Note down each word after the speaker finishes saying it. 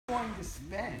going to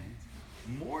spend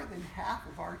more than half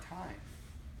of our time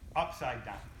upside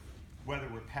down, whether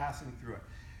we're passing through it.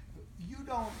 You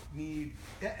don't need,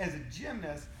 as a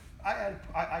gymnast,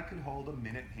 I could hold a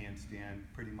minute handstand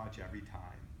pretty much every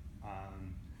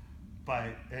time.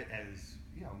 But as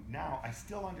you know, now I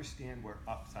still understand where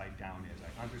upside down is.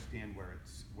 I understand where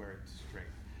it's straight.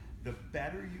 The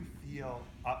better you feel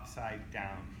upside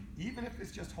down, even if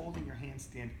it's just holding your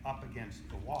handstand up against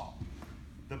the wall,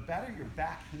 the better your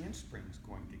back handspring is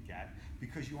going to get,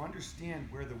 because you understand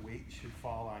where the weight should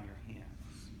fall on your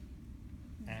hands.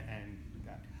 And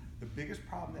that. The biggest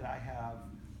problem that I have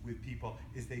with people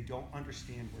is they don't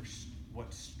understand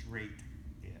what straight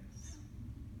is.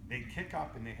 They kick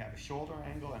up and they have a shoulder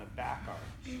angle and a back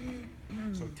arch.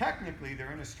 So technically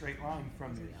they're in a straight line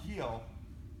from their heel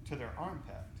to their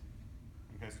armpit.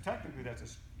 Because technically that's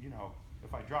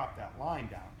if I drop that line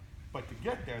down. But to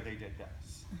get there, they did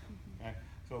this. Okay?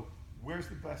 So where's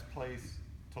the best place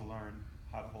to learn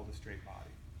how to hold a straight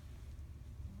body?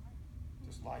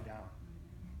 Just lie down.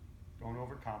 Don't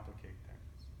overcomplicate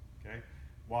things. Okay?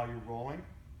 While you're rolling,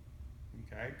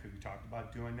 okay, because we talked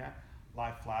about doing that,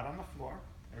 lie flat on the floor.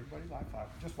 Everybody lie flat.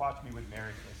 Just watch me with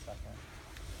Mary for a second.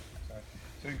 Okay.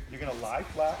 So you're going to lie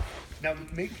flat. Now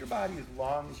make your body as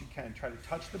long as you can. Try to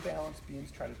touch the balance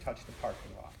beams. Try to touch the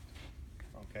parking lot.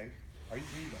 Okay? Are you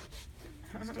breathing?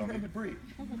 You still need to breathe.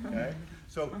 Okay?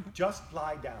 So just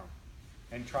lie down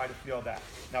and try to feel that.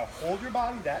 Now hold your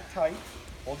body that tight.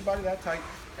 Hold your body that tight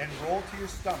and roll to your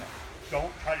stomach.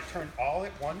 Don't try to turn all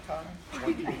at one time.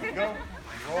 One, two, go. And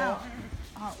roll.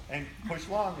 And push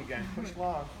long again. Push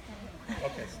long.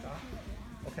 Okay, stop.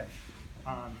 Okay.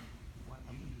 What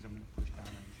I'm going to do is I'm going to push down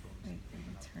on your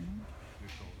shoulders. Turning. Your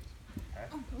shoulders. Okay?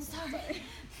 Oh, sorry.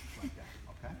 Like that.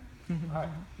 Okay? All right.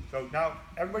 So now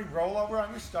everybody roll over on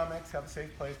your stomachs. Have a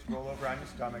safe place to roll over on your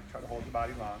stomach. Try to hold your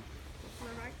body long.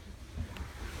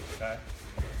 Okay?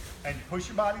 And push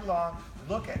your body long.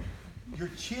 Look at your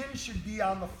chin should be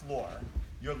on the floor.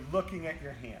 You're looking at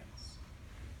your hands.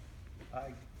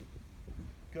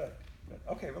 Good.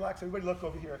 Okay, relax. Everybody look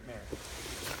over here at Mary.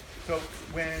 So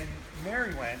when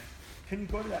Mary went, can you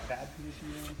go to that bad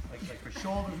position? Like her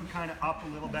shoulders were kind of up a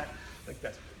little bit, like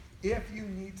this. If you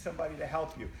need somebody to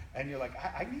help you, and you're like,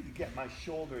 I need to get my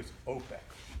shoulders open,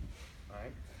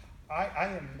 right? I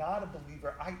am not a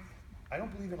believer. I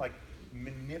don't believe in like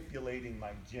manipulating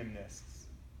my gymnasts.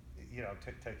 You know,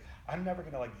 I'm never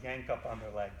going to like yank up on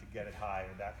their leg to get it high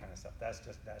or that kind of stuff. That's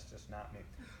just not me.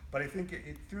 But I think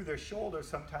through their shoulders,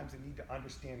 sometimes they need to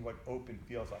understand what open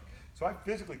feels like. So I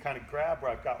physically kind of grab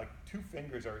where I've got like 2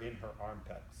 fingers are in her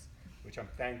armpits, which I'm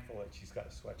thankful that she's got a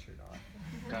sweatshirt on.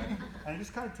 Okay? And I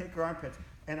just kind of take her armpits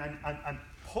and I'm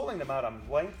pulling them out. I'm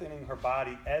lengthening her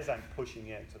body as I'm pushing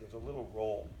in. So there's a little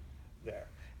roll there.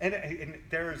 And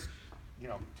there's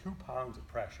 2 pounds of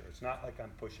pressure. It's not like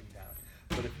I'm pushing down.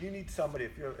 But if you need somebody,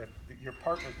 if your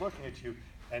partner's looking at you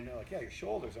and they're like, yeah, your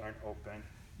shoulders aren't open,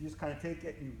 you just kind of take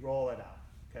it and you roll it out,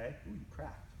 okay? Ooh, you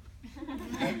cracked.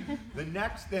 Okay? The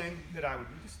next thing that I would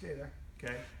do, just stay there,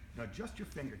 okay? Now just your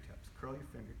fingertips, curl your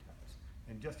fingertips,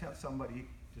 and just have somebody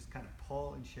just kind of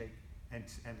pull and shake and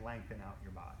lengthen out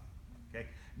your body, okay?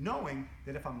 Knowing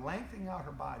that if I'm lengthening out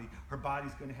her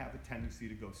body's going to have a tendency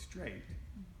to go straight.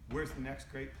 Where's the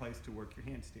next great place to work your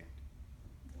handstand?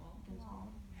 Wall.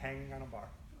 Hanging on a bar.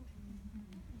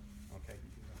 Okay.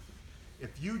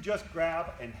 If you just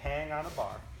grab and hang on a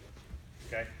bar,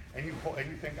 okay, and you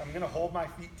think I'm going to hold my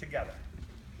feet together.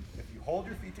 If you hold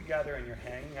your feet together and you're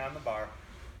hanging on the bar,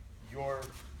 you're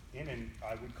in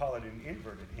I would call it an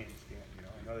inverted handstand.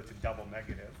 I know that's a double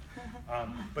negative,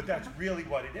 but that's really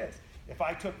what it is. If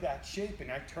I took that shape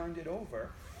and I turned it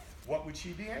over, what would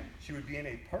she be in? She would be in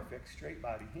a perfect straight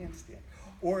body handstand,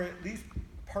 or at least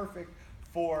perfect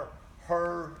for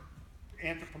her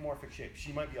anthropomorphic shape.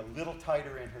 She might be a little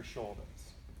tighter in her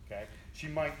shoulders, okay? She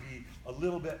might be a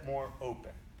little bit more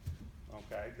open,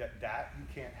 okay? That you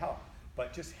can't help,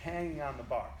 but just hanging on the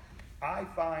bar. I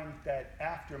find that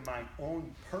after my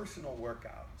own personal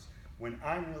workouts, when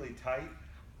I'm really tight,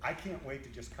 I can't wait to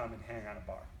just come and hang on a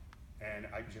bar. And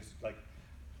I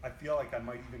feel like I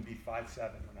might even be 5'7"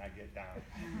 when I get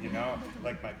down,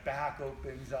 like my back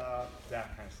opens up,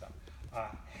 that kind of stuff.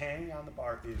 Hanging on the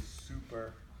bar is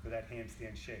super for that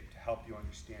handstand shape to help you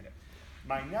understand it.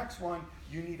 My next one,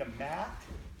 you need a mat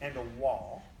and a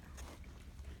wall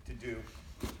to do.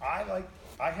 I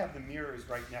have the mirrors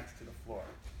right next to the floor.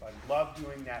 So I love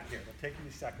doing that here. It'll take me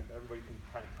a second, but everybody can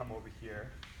kind of come over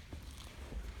here.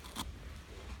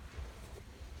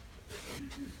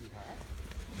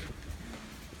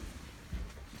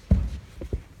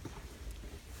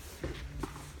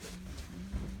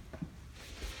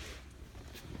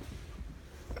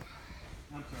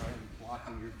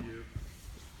 blocking your view.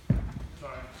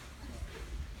 Sorry.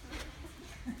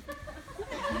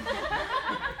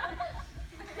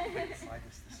 Slide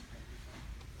this way.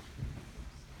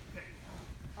 Okay.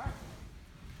 All right.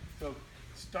 So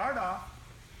start off,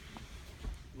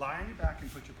 lie on your back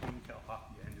and put your ponytail off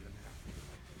the end of the mat.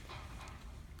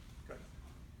 Good.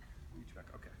 Reach back.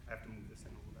 Okay. I have to move this in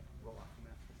a little bit. Roll off the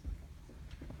mat for a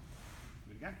second.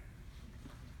 Do it again.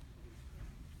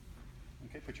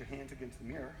 Okay, put your hands against the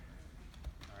mirror.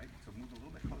 All right, so move a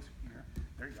little bit closer to the mirror.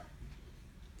 There you go.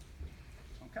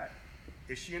 Okay.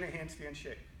 Is she in a handstand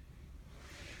shape?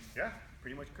 Yeah,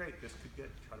 pretty much great. This could get,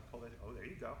 try to pull it. Oh, there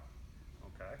you go.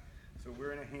 Okay. So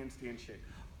we're in a handstand shape.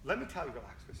 Let me tell you,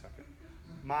 relax for a second.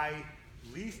 My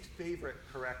least favorite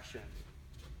correction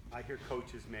I hear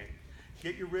coaches make.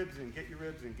 Get your ribs in, get your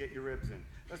ribs in, get your ribs in.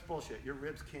 That's bullshit. Your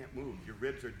ribs can't move. Your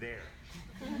ribs are there.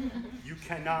 You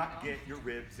cannot get your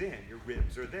ribs in. Your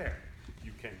ribs are there.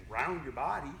 You can round your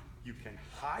body. You can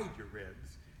hide your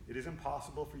ribs. It is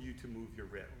impossible for you to move your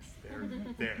ribs. They're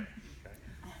there. Okay.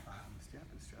 Stand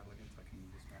up and straddle again so I can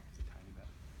move this back just a tiny bit.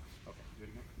 Okay, do it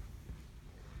again.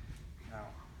 Now,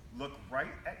 look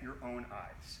right at your own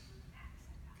eyes.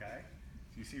 Okay?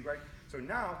 So you see right? So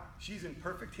now she's in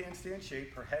perfect handstand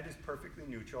shape. Her head is perfectly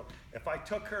neutral. If I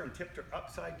took her and tipped her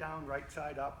upside down, right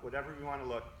side up, whatever you want to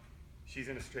look, she's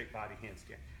in a straight body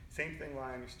handstand. Same thing,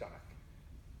 lie on your stomach.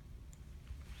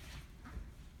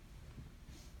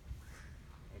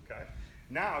 Okay?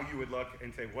 Now you would look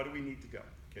and say, what do we need to go?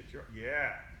 Get your,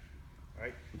 yeah.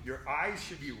 Right? Your eyes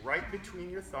should be right between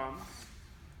your thumbs.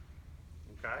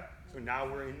 Okay? So now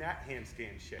we're in that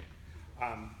handstand shape.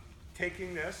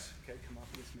 Taking this, okay, come off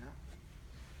of this mat.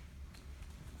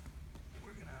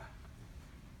 We're gonna,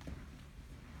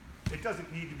 it doesn't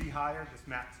need to be higher, this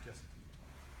mat's just,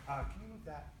 can you move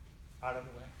that out of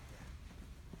the way?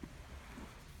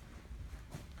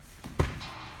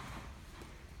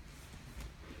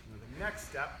 Now the next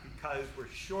step, because we're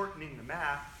shortening the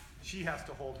mat, she has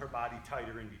to hold her body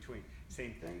tighter in between.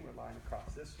 Same thing, we're lying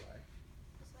across this way.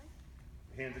 This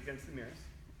way? Hands against the mirrors.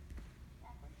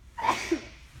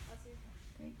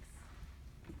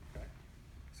 Okay.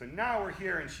 So now we're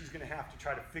here and she's going to have to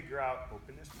try to figure out,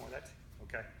 open this more, that's,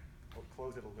 okay. We'll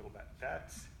close it a little bit.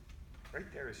 That's,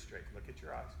 right there is straight. Look at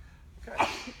your eyes. Okay.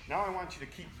 Now I want you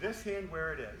to keep this hand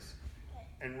where it is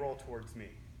and roll towards me.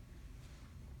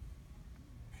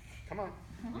 Come on.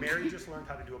 Mary just learned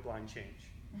how to do a blind change.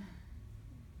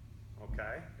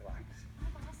 Okay, relax.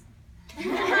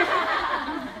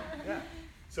 Yeah.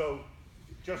 So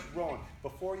just rolling.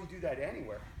 Before you do that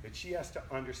anywhere, but she has to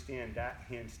understand that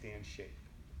handstand shape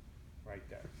right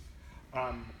there.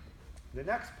 The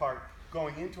next part,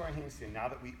 going into our handstand, now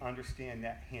that we understand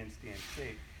that handstand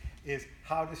shape, is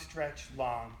how to stretch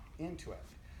long into it.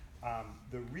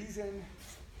 The reason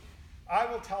I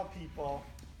will tell people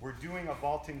we're doing a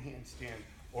vaulting handstand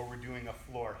or we're doing a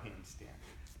floor handstand.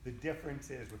 The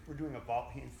difference is, if we're doing a vault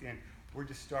handstand, we're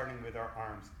just starting with our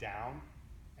arms down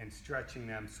and stretching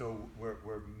them so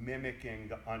we're mimicking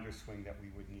the underswing that we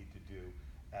would need to do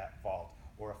at vault.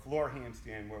 Or a floor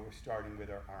handstand where we're starting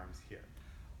with our arms here.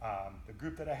 The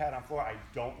group that I had on floor, I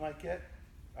don't like it.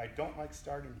 I don't like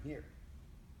starting here.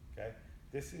 Okay?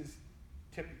 This is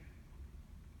tipping.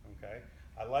 Okay?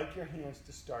 I like your hands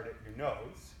to start at your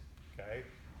nose. Okay?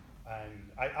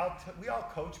 And we all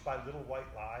coach by little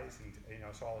white lies, and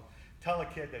so I'll tell a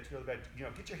kid that's really bad,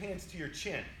 get your hands to your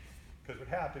chin, because what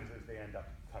happens is they end up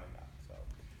coming up. So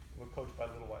we'll coach by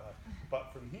little white lies.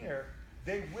 But from here,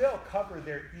 they will cover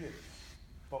their ears.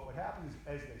 But what happens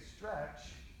as they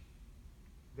stretch,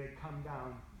 they come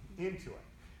down into it.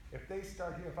 If they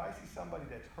start here, if I see somebody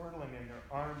that's hurdling and their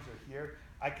arms are here,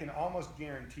 I can almost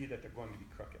guarantee that they're going to be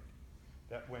crooked.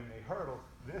 That when they hurdle,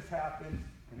 this happens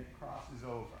and it crosses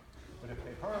over. But if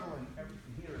they hurdle and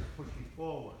everything here is pushing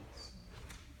forwards,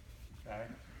 okay?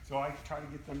 So I try to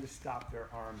get them to stop their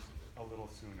arms a little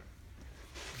sooner.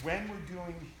 When we're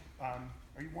doing, are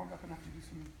you warmed up enough to do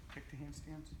some kick to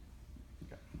handstands?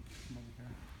 Okay, come over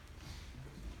here.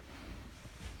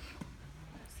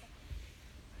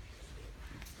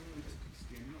 Just keep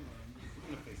standing alone. We're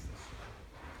going to face this way.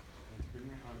 And bring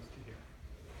your arms to here.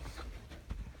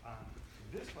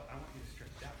 This one, I want you to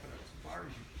stretch that foot out as far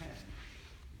as you can.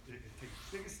 Take the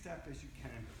biggest step as you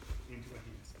can into a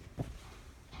handstand.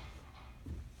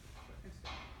 So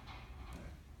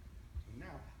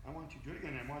now, I want you to do it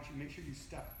again. I want you to make sure you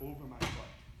step over my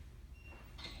foot.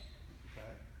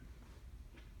 Okay?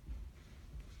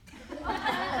 Do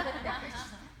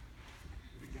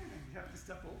it again. You have to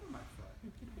step over my foot.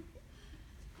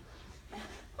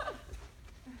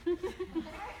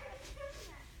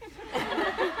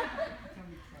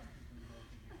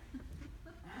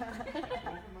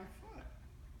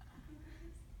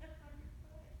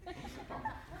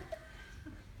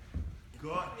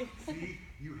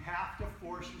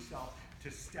 yourself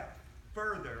to step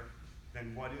further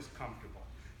than what is comfortable.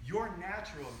 Your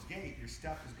natural gait, your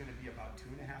step is going to be about 2.5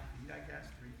 feet, I guess,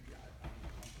 3 feet. I don't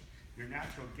know. Your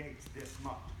natural gait's this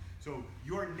much. So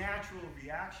your natural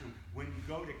reaction when you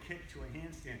go to kick to a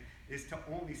handstand is to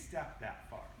only step that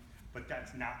far. But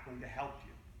that's not going to help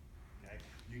you. Okay?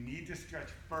 You need to stretch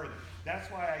further. That's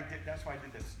why I did this,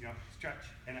 stretch,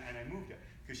 and I moved it.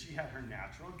 Because she had her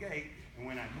natural gait, and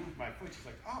when I moved my foot, she's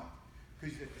like, oh.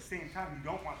 Because at the same time, you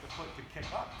don't want the foot to kick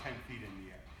up 10 feet in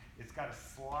the air. It's got to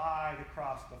slide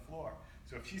across the floor.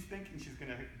 So if she's thinking she's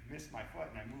going to miss my foot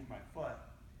and I move my foot,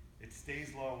 it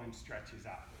stays low and stretches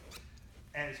out.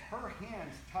 As her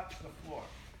hands touch the floor,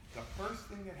 the first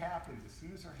thing that happens as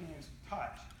soon as her hands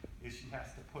touch is she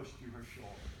has to push through her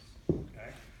shoulders.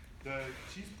 Okay?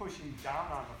 She's pushing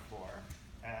down on the floor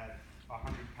at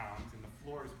 100 pounds, and the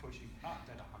floor is pushing up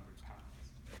at 100 pounds.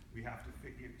 We have to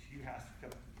figure, she has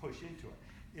to push into it.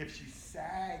 If she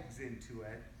sags into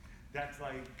it, that's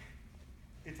like,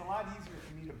 it's a lot easier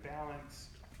for me to balance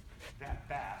that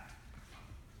bat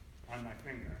on my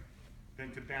finger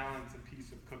than to balance a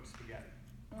piece of cooked spaghetti.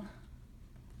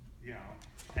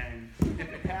 And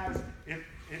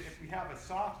if we have a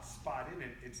soft spot in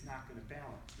it, it's not going to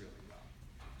balance really well.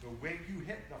 So when you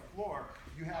hit the floor,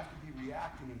 you have to be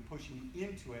reacting and pushing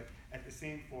into it at the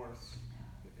same force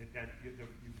that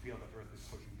you feel the earth is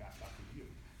pushing back up into you.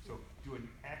 So do an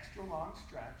extra long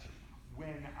stretch.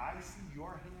 When I see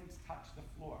your hands touch the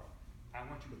floor, I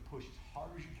want you to push as hard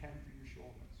as you can through your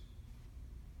shoulders.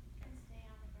 And stay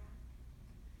on the ground.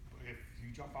 If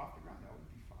you jump off the ground, that would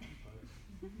be fine, but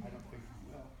I don't think you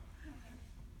will.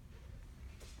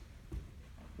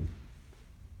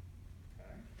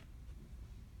 Okay.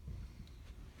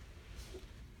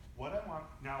 What I want,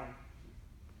 now,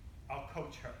 I'll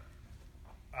coach her.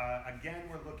 Again,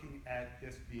 we're looking at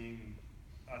this being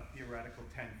a theoretical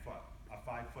 10-foot. A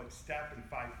 5-foot step and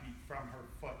 5 feet from her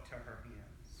foot to her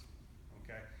hands.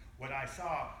 Okay? What I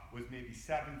saw was maybe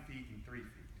 7 feet and 3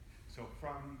 feet. So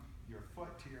from your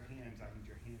foot to your hands, I need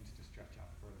your hands to stretch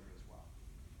out further as well.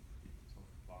 So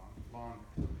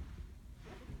longer.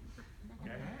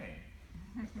 Okay?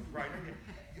 Right again.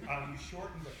 You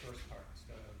shorten the first part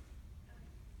instead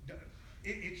of.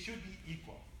 It should be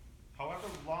equal. However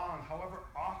long, however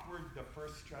awkward the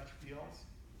first stretch feels,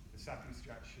 the second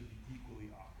stretch should be equally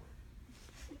awkward.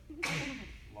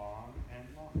 Long and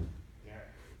long. There.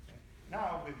 Okay.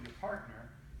 Now with your partner,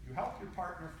 you help your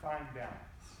partner find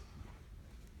balance.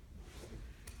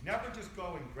 Never just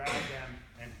go and grab them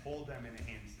and hold them in a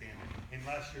handstand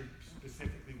unless you're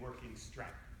specifically working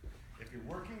strength. If you're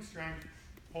working strength,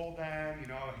 hold them,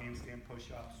 handstand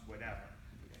push-ups, whatever.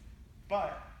 Okay.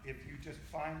 But if you just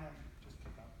find them, just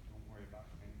pick up, don't worry about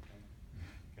anything.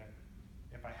 Okay.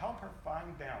 If I help her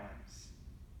find balance,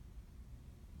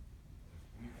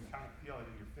 you can kind of feel it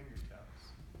in your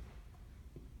fingertips.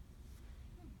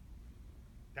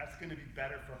 That's going to be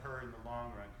better for her in the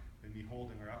long run than me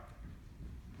holding her up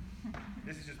there.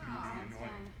 This is just me being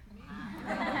annoying.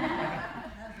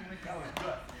 That was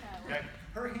good. Okay.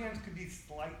 Her hands could be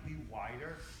slightly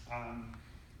wider.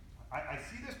 I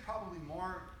see this probably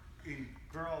more in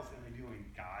girls than I do in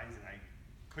guys, and I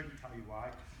couldn't tell you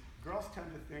why. Girls tend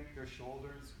to think their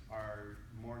shoulders are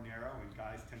more narrow, and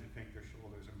guys tend to think their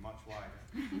shoulders are much wider.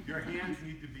 Your hands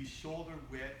need to be shoulder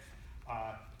width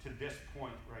to this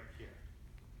point right here.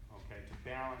 Okay, to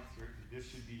balance, this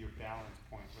should be your balance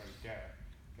point right there.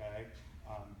 Okay,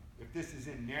 if this is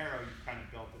in narrow, you've kind of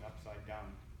built an upside down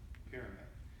pyramid.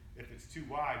 If it's too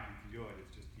wide, you can do it.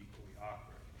 It's just equally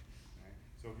awkward. Okay?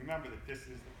 So remember that this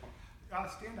is the point.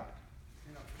 Stand up.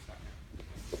 Stand up for a second.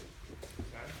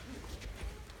 Okay.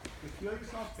 Just feel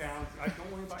yourself balanced.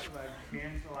 Don't worry about your legs.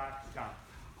 Hands relaxed down.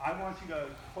 I want you to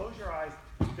close your eyes.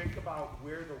 Think about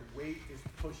where the weight is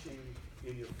pushing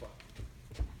in your foot.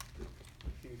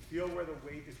 Can you feel where the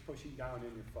weight is pushing down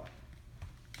in your foot?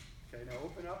 Okay, now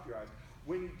open up your eyes.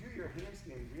 When you do your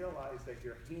handstand, realize that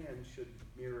your hand should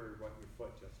mirror what your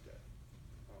foot just did.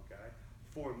 Okay?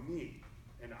 For me,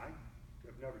 and I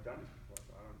have never done this before,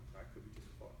 so I could be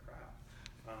just full of crap.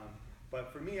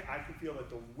 But for me, I can feel that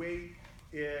the weight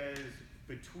is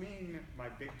between my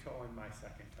big toe and my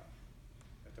second toe.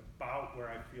 That's about where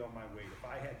I feel my weight. If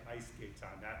I had ice skates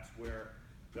on, that's where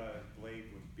the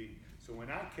blade would be. So when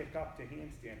I kick up to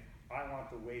handstand, I want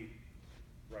the weight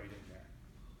right in there.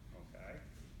 Okay?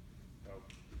 So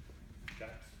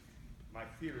that's my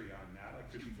theory on that. I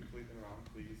could be completely wrong.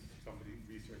 Please, somebody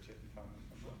research it and tell me if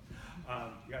I'm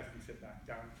wrong. You guys can sit back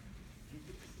down.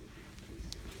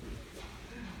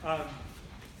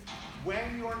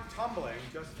 When you're tumbling,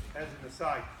 just as an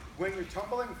aside, when you're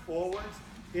tumbling forwards,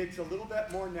 it's a little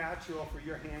bit more natural for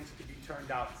your hands to be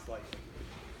turned out slightly.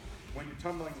 When you're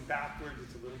tumbling backwards,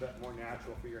 it's a little bit more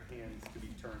natural for your hands to be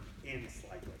turned in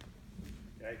slightly.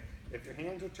 Okay? If your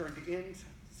hands are turned in,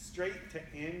 straight to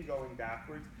in, going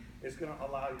backwards, it's going to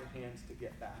allow your hands to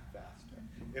get back faster.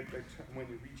 If they're when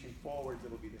you're reaching forwards,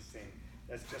 it'll be the same.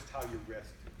 That's just how your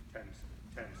wrist tends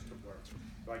to work.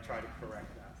 So I try to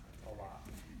correct that a lot.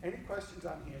 Any questions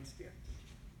on handstands?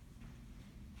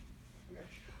 Okay.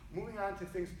 Moving on to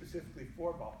things specifically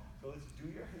for ball. So let's do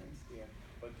your handstand,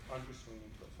 but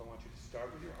underswinging to it. So I want you to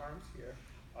start with your arms here.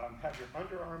 Have your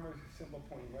underarm symbol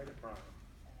pointing right at Brian,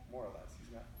 more or less.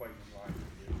 He's not quite in line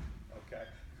with you, okay?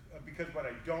 Because what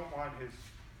I don't want is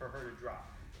for her to drop.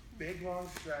 Big long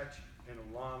stretch and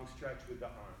a long stretch with the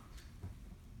arms.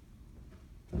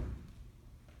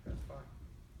 That's fine.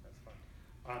 That's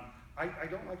fine. I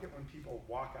don't like it when people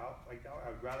walk out like that. I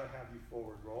would rather have you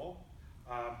forward roll.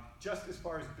 Just as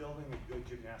far as building a good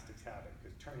gymnastics habit,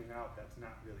 because turning out, that's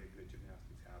not really a good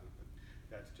gymnastics habit, but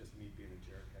that's just me being a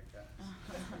jerk, I guess.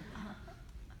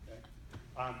 Okay?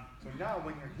 So now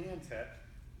when your hands hit,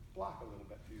 block a little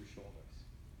bit through your shoulders.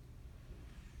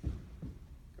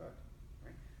 Good.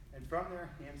 Right? And from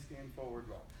there, handstand forward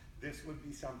roll. This would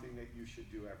be something that you should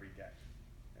do every day.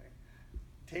 Okay?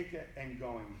 Take it and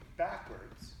going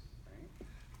backwards.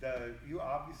 Right? You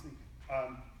obviously,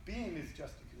 beam is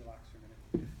just, you can relax for a minute.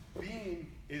 Beam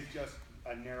is just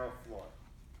a narrow floor.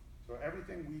 So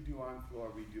everything we do on floor,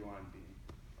 we do on beam.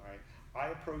 All right?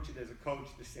 I approach it as a coach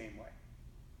the same way.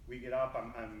 We get up,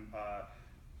 I'm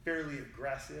fairly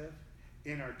aggressive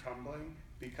in our tumbling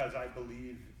because I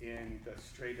believe in the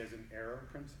straight as an arrow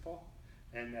principle,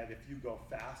 and that if you go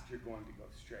fast, you're going to go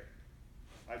straight.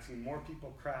 I've seen more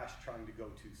people crash trying to go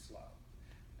too slow.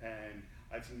 And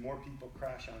I've seen more people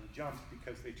crash on jumps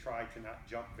because they try to not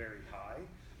jump very high.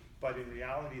 But in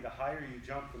reality, the higher you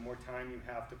jump, the more time you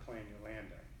have to plan your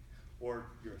landing or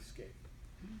your escape.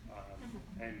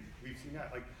 And we've seen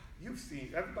that. Like, you've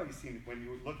seen, everybody's seen it when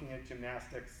you're looking at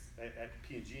gymnastics at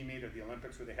P&G meet or the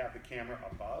Olympics where they have the camera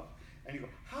above, and you go,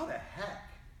 how the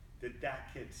heck did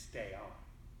that kid stay on?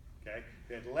 Okay?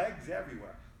 They had legs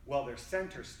everywhere. Well, their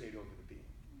center stayed over the beam.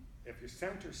 If your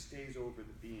center stays over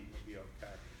the beam, you'll be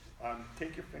okay.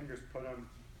 Take your fingers, put them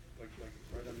like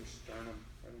right on your sternum,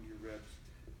 right on your ribs.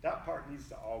 That part needs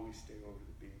to always stay over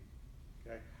the beam.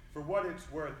 Okay? For what it's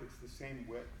worth, it's the same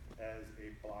width as a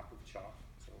block of chalk.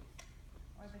 So.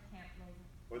 Or the camp logo.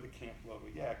 Or the camp logo.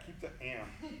 Yeah, keep the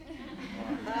AM.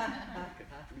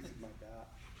 This is my bat.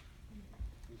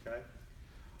 Okay.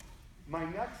 My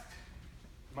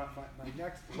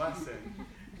next lesson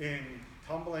in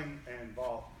tumbling and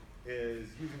vault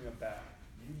is using a bat.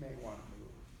 You may want to move.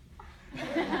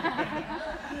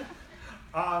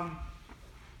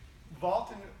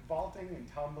 Vaulting and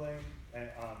tumbling, and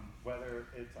whether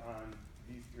it's on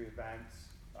these three events,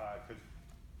 because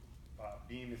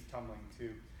beam is tumbling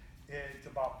too, it's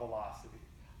about velocity.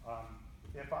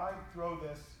 If I throw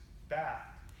this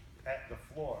bat at the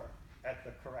floor at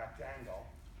the correct angle,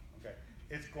 okay,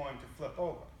 it's going to flip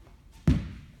over.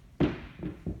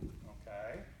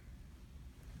 Okay?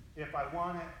 If I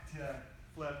want it to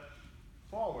flip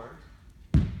forward,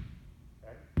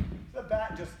 okay, the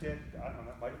bat just did, I don't know,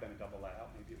 that might have been a double layout,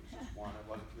 maybe it was just one, I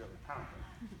wasn't really counting.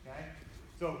 Okay?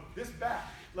 So this bat,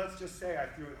 let's just say I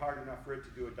threw it hard enough for it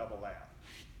to do a double layout.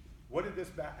 What did this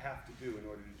bat have to do in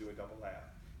order to do a double layout?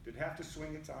 Did it have to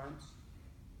swing its arms?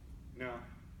 No.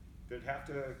 Did it have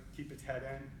to keep its head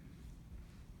in?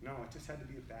 No, it just had to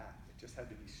be a bat. It just had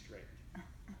to be straight.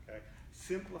 Okay?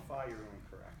 Simplify your own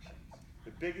corrections.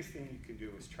 The biggest thing you can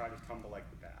do is try to tumble like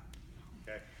the bat.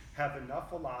 Okay? Have enough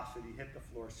velocity, hit the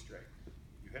floor straight.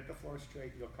 You hit the floor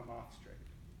straight, you'll come off straight.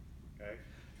 Okay?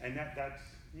 And that's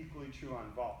equally true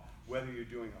on vault. Whether you're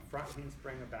doing a front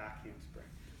handspring, a back handspring.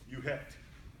 You hit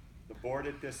the board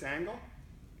at this angle,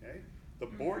 okay? The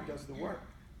board does the work.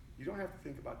 You don't have to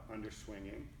think about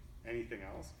underswinging, anything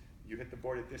else. You hit the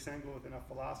board at this angle with enough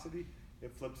velocity,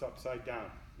 it flips upside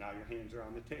down. Now your hands are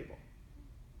on the table.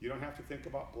 You don't have to think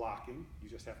about blocking, you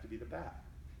just have to be the bat,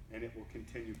 and it will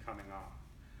continue coming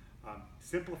off.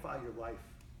 Simplify your life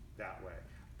that way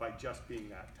by just being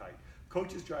that tight.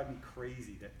 Coaches drive me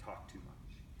crazy that talk too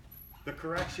much. The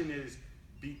correction is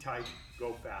be tight,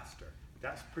 go faster.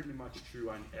 That's pretty much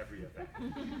true on every event.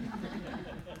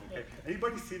 Okay.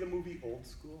 Anybody see the movie Old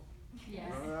School? Yes.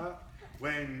 Remember that?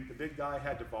 When the big guy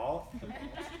had to vault?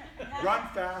 Run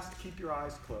fast, keep your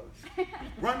eyes closed.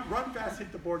 Run fast,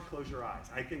 hit the board, close your eyes.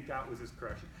 I think that was his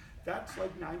correction. That's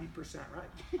like 90%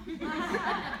 right.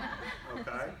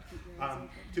 Okay?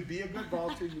 To be a good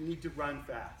vaulter, you need to run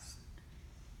fast.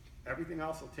 Everything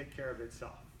else will take care of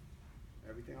itself.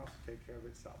 Everything else will take care of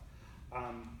itself.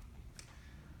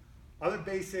 Other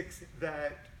basics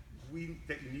that you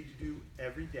need to do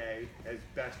every day as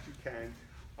best you can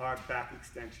are back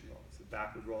extension rolls, the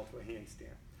backward roll to a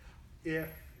handstand. If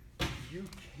you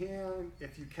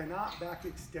cannot back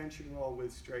extension roll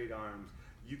with straight arms,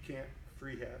 you can't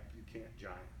free hip, you can't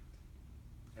giant.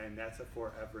 And that's a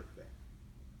forever thing,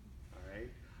 all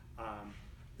right?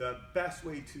 The best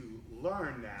way to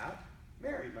learn that,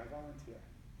 Mary, my volunteer.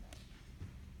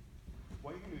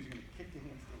 What you're gonna do is you're gonna kick your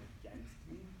handstand against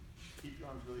me, keep your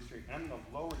arms really straight, and I'm gonna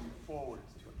lower you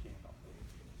forwards to a candle.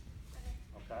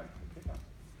 Okay? Kick up.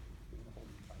 I'm gonna hold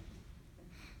you tight.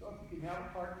 So if you can have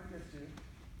a partner with you,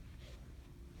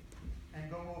 and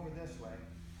go over this way,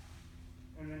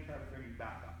 and then try to bring you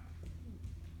back up.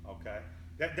 Okay?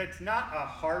 That's not a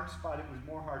hard spot. It was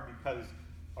more hard because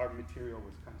our material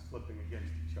was kind of slipping against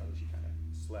each other. She kind of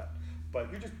slept. But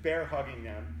you're just bear hugging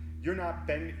them. You're not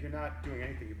bending, you're not doing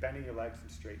anything. You're bending your legs and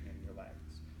straightening your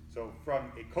legs. So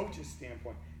from a coach's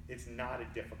standpoint, it's not a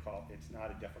difficult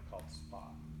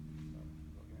spot. So,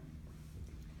 again.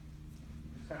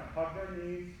 Just kind of hug their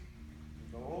knees,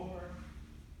 go over,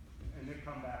 and then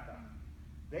come back up.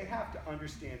 They have to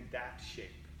understand that shape.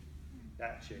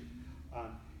 That shape.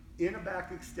 In a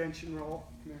back extension roll,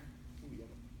 come here.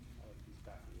 I like these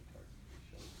back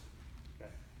leotards.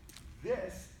 Okay.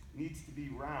 This needs to be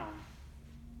round.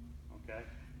 Okay.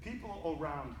 People will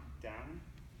round down,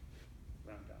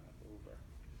 up, over.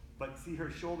 But see, her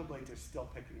shoulder blades are still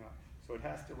picking up, so it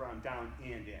has to round down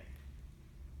and in.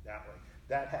 That way.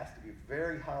 That has to be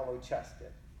very hollow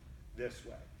chested. This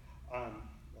way. Relax.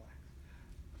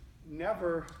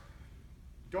 Never.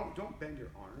 Don't bend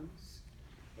your arms.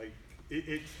 Like.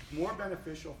 It's more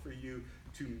beneficial for you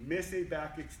to miss a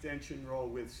back extension roll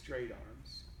with straight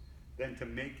arms than to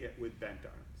make it with bent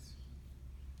arms.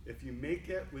 If you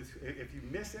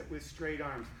miss it with straight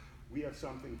arms, we have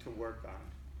something to work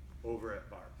on over at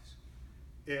bars.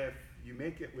 If you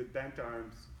make it with bent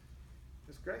arms,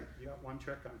 it's great. You got one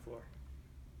trick on floor.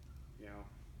 You know,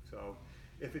 so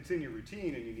if it's in your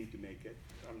routine and you need to make it,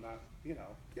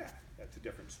 that's a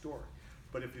different story.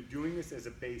 But if you're doing this as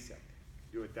a basic,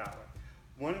 do it that way.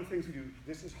 One of the things we do,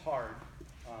 this is hard,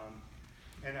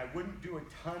 and I wouldn't do a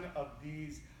ton of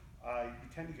these. You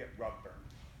tend to get rug burn.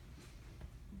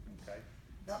 Okay,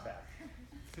 not bad.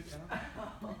 Sit down.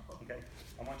 Okay,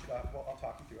 I want you to, I'll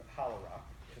talk you through it. Hollow rock,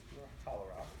 just do a hollow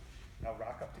rock. Now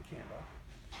rock up to candle.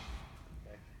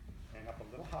 Okay, and up a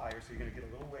little higher, so you're gonna get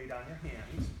a little weight on your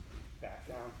hands. Back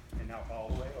down, and now all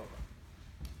the way over.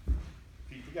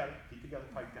 Feet together,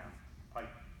 pike down. Pike.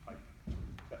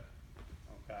 Good.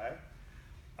 Okay.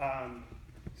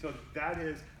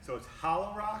 So it's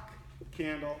hollow rock,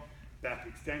 candle, back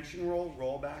extension roll,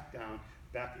 roll back down,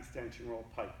 back extension roll,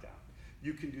 pike down.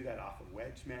 You can do that off a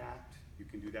wedge mat. You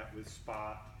can do that with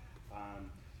spot.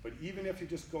 But even if you're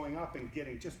just going up and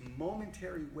getting just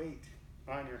momentary weight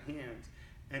on your hands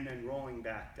and then rolling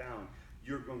back down,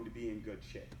 you're going to be in good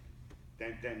shape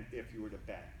than if you were to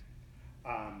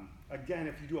bend. Again,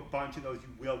 if you do a bunch of those, you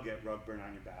will get rug burn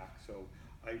on your back. So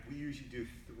we usually do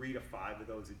 3 to 5 of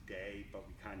those a day, but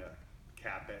we kind of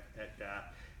cap it at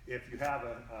that. If you have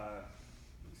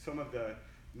some of the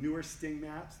newer sting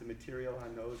mats, the material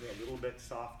on those are a little bit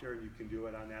softer, and you can do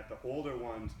it on that. The older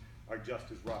ones are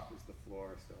just as rough as the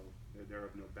floor, so they're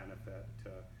of no benefit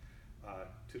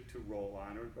to roll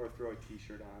on or throw a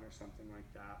t-shirt on or something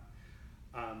like that.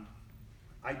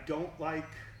 I don't like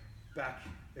back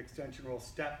extension roll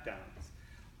step downs.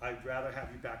 I'd rather have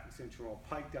you back extension roll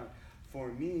pike down. For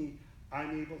me,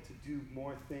 I'm able to do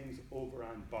more things over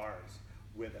on bars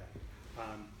with it.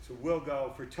 So we'll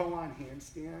go for toe-on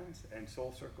handstands and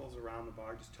soul circles around the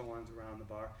bar, just toe-ons around the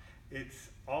bar. It's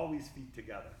always feet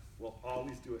together. We'll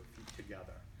always do it feet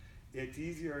together. It's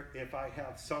easier if I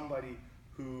have somebody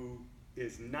who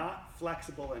is not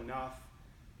flexible enough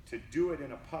to do it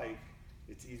in a pike.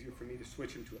 It's easier for me to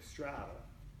switch them to a straddle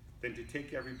than to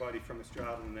take everybody from a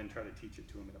straddle and then try to teach it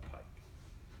to them in a pike.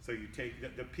 So you take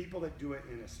the people that do it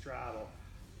in a straddle,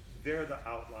 they're the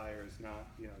outliers, not,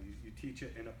 you teach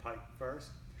it in a pike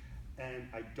first. And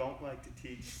I don't like to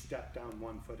teach step down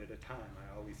 1 foot at a time.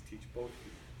 I always teach both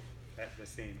feet at the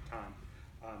same time.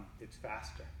 It's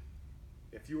faster.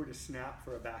 If you were to snap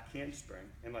for a back handspring,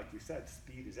 and like we said,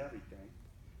 speed is everything.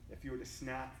 If you were to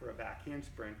snap for a back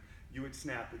handspring, you would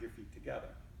snap with your feet together.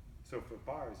 So for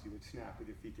bars, you would snap with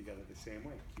your feet together the same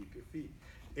way. Keep your feet.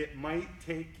 It might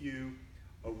take you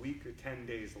a week or 10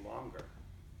 days longer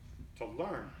to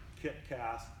learn kip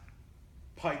cast,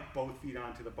 pike both feet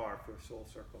onto the bar for a soul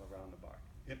circle around the bar.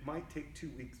 It might take 2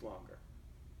 weeks longer,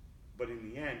 but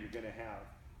in the end, you're going to have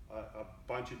a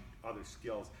bunch of other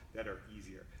skills that are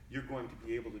easier. You're going to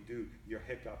be able to do your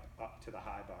hiccup up to the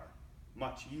high bar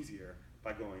much easier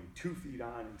by going 2 feet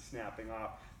on and snapping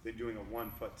off than doing a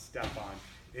 1 foot step on,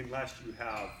 unless you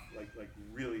have like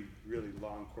really, really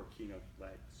long Corkina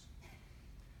legs.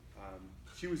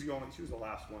 She was the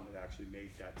last one that actually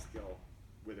made that skill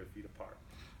with her feet apart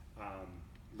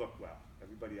look well.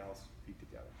 Everybody else, feet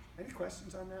together. Any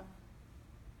questions on that?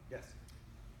 Yes?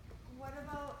 What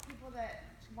about people that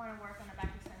want to work on a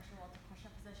back extension roll to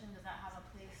push-up position? Does that have a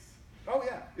place? Oh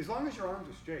yeah, as long as your arms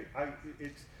are straight.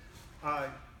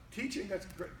 Teaching, that's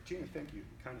great. Gina, thank you.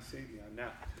 You kind of saved me on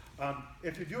that.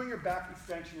 If you're doing your back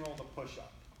extension roll to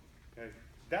push-up, okay,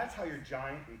 that's how your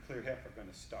giant and clear hip are going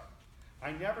to start.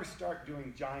 I never start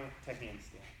doing giant to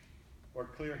handstand, or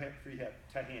clear hip, free hip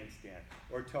to handstand,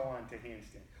 or toe on to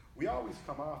handstand. We always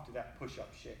come off to that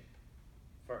push-up shape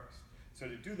first. So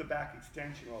to do the back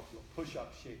extension roll to a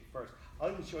push-up shape first, I'll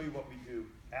even show you what we do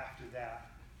after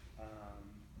that.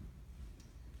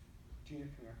 Gina,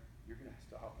 come here. You're going to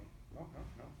still help me. No.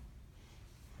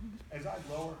 As I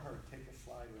lower her, take a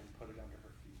slider and put it under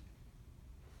her feet.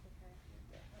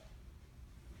 Okay.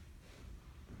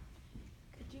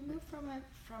 Could you move from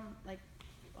like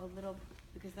a little,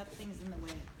 because that thing's in the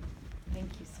way.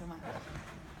 Thank you so much.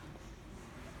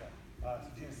 Okay. So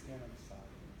Gina, stand on the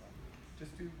side.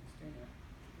 Just stand there.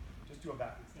 Just do a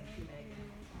back extension.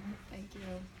 Thank you.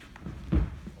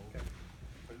 Okay.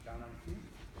 Put it down on your feet.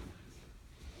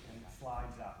 And it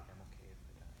slides up.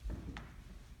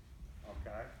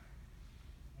 Okay.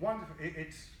 Wonderful.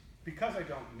 It's because I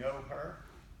don't know her.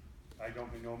 I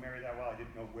don't know Mary that well. I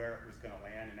didn't know where it was going to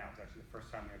land, and that was actually the first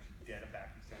time we actually did a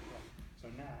back extension. So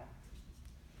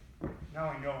now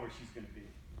I know where she's going to be.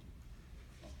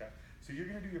 Okay. So you're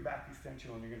going to do your back extension,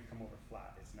 and you're going to come over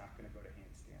flat. It's not going to go to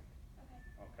handstand.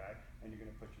 Okay. And you're going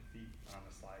to put your feet on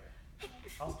the slider.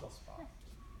 I'll still spot.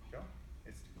 Go.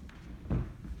 It's.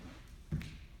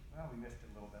 Well, we missed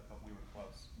it a little bit, but we were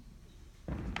close.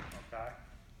 Okay?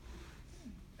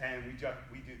 And we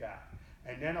do that.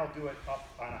 And then I'll do it up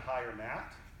on a higher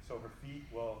mat. So her feet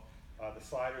will, the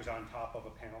slider's on top of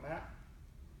a panel mat,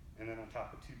 and then on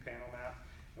top of 2 panel mats.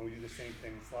 And we do the same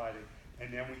thing with sliding.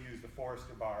 And then we use the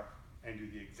Forrester bar and do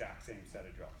the exact same set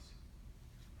of drills.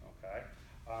 Okay?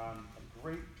 A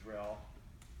great drill.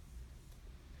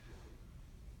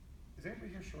 Is anybody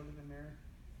here shorter than Mary?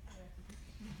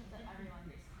 Everyone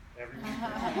is. Everyone?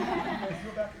 You do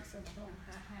a back extension?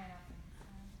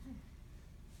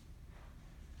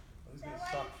 Is This is that gonna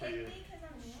why suck for you you. picked me? Because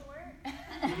I'm short?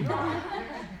 Because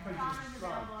Dom you're is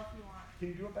strong. available if you want. Can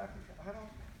you do it back? I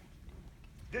don't.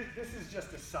 This is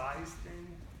just a size thing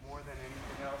more than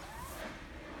anything else.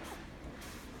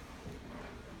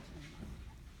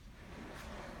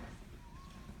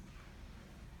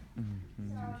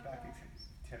 Back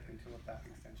tip into a back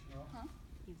extension roll. Oh,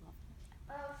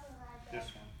 so like This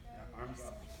one. Yeah, arms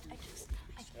up.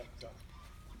 Yep, go.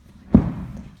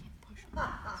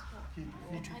 Keep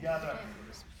your feet together.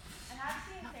 And I've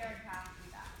seen Sarah Cass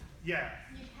do that. Yeah.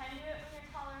 You can do it when you're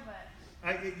taller, but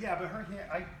Yeah, but her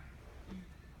hand.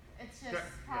 it's just Yeah,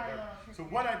 probably a there. little tricky. So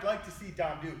what I'd like to see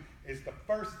Dom do is the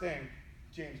first thing,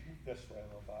 James, move this way a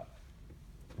little bit.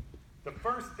 The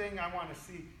first thing I want to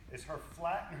see is her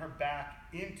flatten her back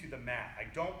into the mat. I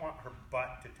don't want her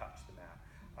butt to touch the mat.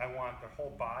 I want the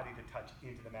whole body to touch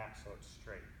into the mat so it's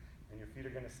straight. And your feet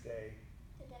are going to stay.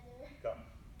 together. Go.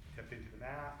 Tip into the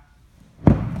mat.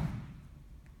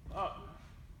 Up.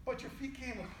 But your feet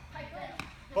came.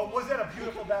 But was that a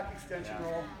beautiful back extension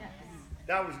roll?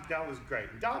 That was great.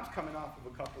 And Dom's coming off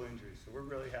of a couple injuries, so we're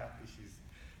really happy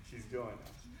she's doing this.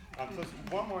 So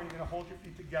one more, and you're going to hold your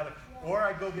feet together, or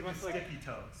I go get the sticky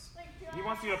toes. He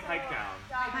wants you to pike down.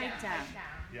 Pike down.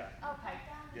 Yeah. Oh, pike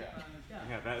down. Yeah.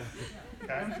 Yeah, that.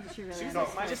 Okay. She really She's So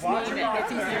like, just watch move your it. body.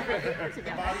 It's easier for her to The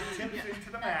go. body tips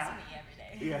into the mat.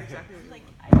 Yeah.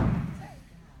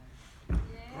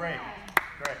 Great.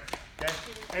 Okay.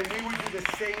 And we would do the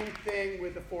same thing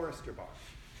with the Forrester bar.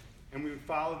 And we would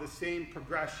follow the same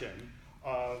progression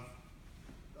of,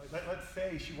 let's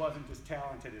say she wasn't as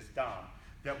talented as Dom,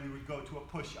 that we would go to a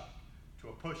push-up, to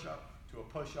a push-up, to a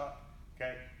push-up.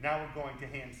 Okay. Now we're going to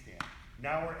handstand.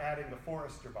 Now we're adding the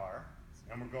Forrester bar,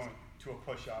 and we're going to a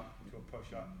push-up, to a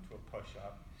push-up, to a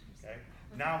push-up. Okay.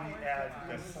 Now we add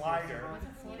the slider.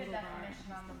 Need a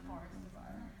definition on the Forrester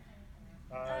bar.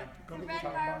 Go The to the red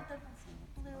top bar bar. with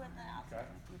the blue and the outside. Okay.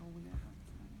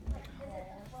 Like, is it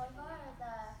the blue bar or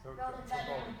the So- The so red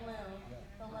go. and blue,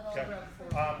 the little Okay.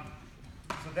 rope.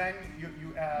 So then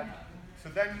you add, so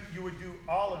then you would do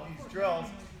all of these drills,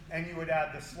 and you would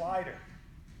add the slider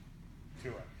to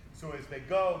it. So as they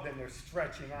go, then they're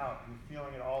stretching out and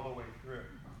feeling it all the way through.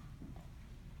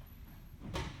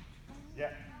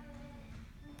 Yeah.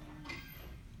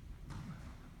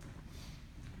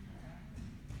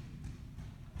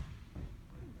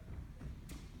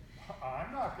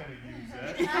 I'm not going to use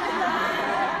it.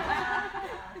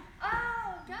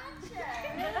 Oh, gotcha.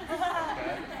 Okay.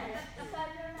 So I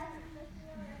don't have to push it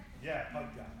over. Yeah, hug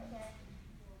down. Okay.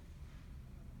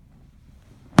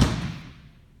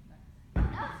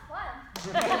 That was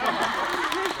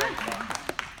fun.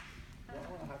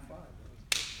 Well, high five.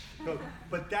 So,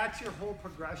 but that's your whole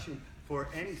progression for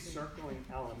any circling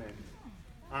element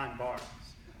on bars.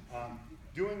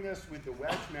 Doing this with the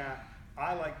wedge mat,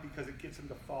 I like because it gets them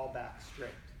to fall back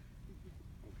straight.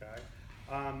 Okay.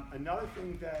 Another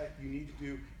thing that you need to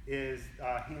do is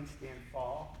handstand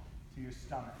fall to your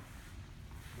stomach.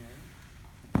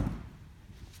 Okay.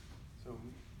 So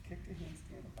kick the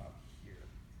handstand about here,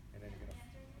 and then you're gonna,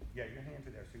 yeah, your hands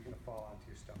are there, so you're gonna fall onto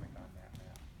your stomach on that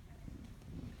mat.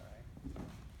 Okay.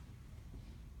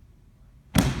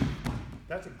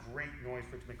 That's a great noise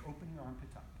for it to make. Open your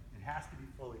armpits up. It has to be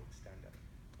fully extended.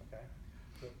 Okay.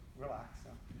 So relax.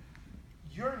 Now.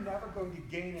 You're never going to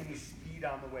gain any speed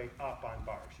on the way up on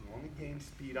bars. You only gain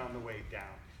speed on the way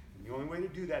down. And the only way to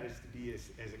do that is to be as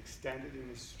extended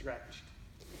and as stretched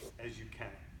as you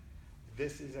can.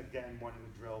 This is, again, one of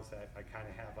the drills that I kind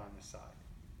of have on the side.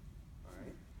 All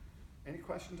right? Any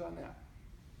questions on that?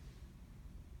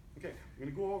 Okay, we're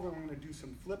going to go over and we're going to do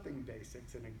some flipping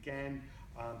basics. And again,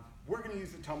 we're going to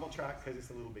use the tumble track because it's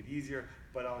a little bit easier,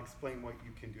 but I'll explain what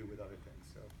you can do with other things.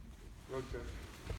 So, road trip.